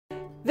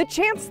The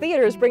Chance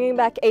Theater is bringing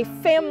back a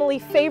family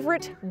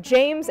favorite,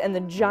 James and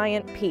the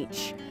Giant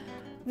Peach.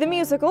 The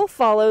musical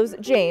follows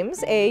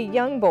James, a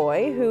young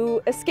boy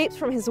who escapes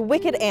from his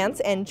wicked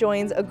aunts and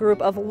joins a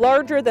group of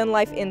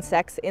larger-than-life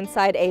insects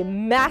inside a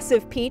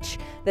massive peach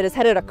that is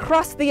headed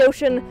across the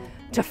ocean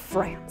to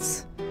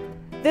France.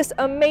 This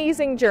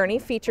amazing journey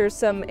features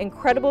some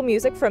incredible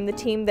music from the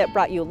team that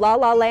brought you La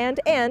La Land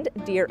and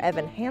Dear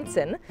Evan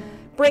Hansen.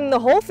 Bring the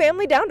whole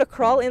family down to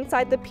crawl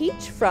inside the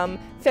peach from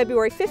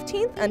February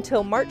 15th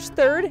until March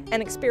 3rd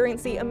and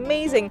experience the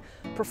amazing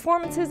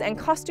performances and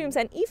costumes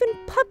and even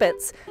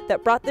puppets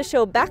that brought the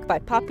show back by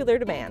popular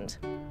demand.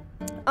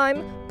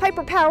 I'm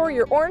Piper Power,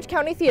 your Orange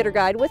County theater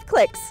guide with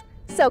Clicks,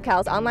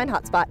 SoCal's online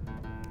hotspot.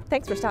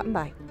 Thanks for stopping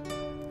by.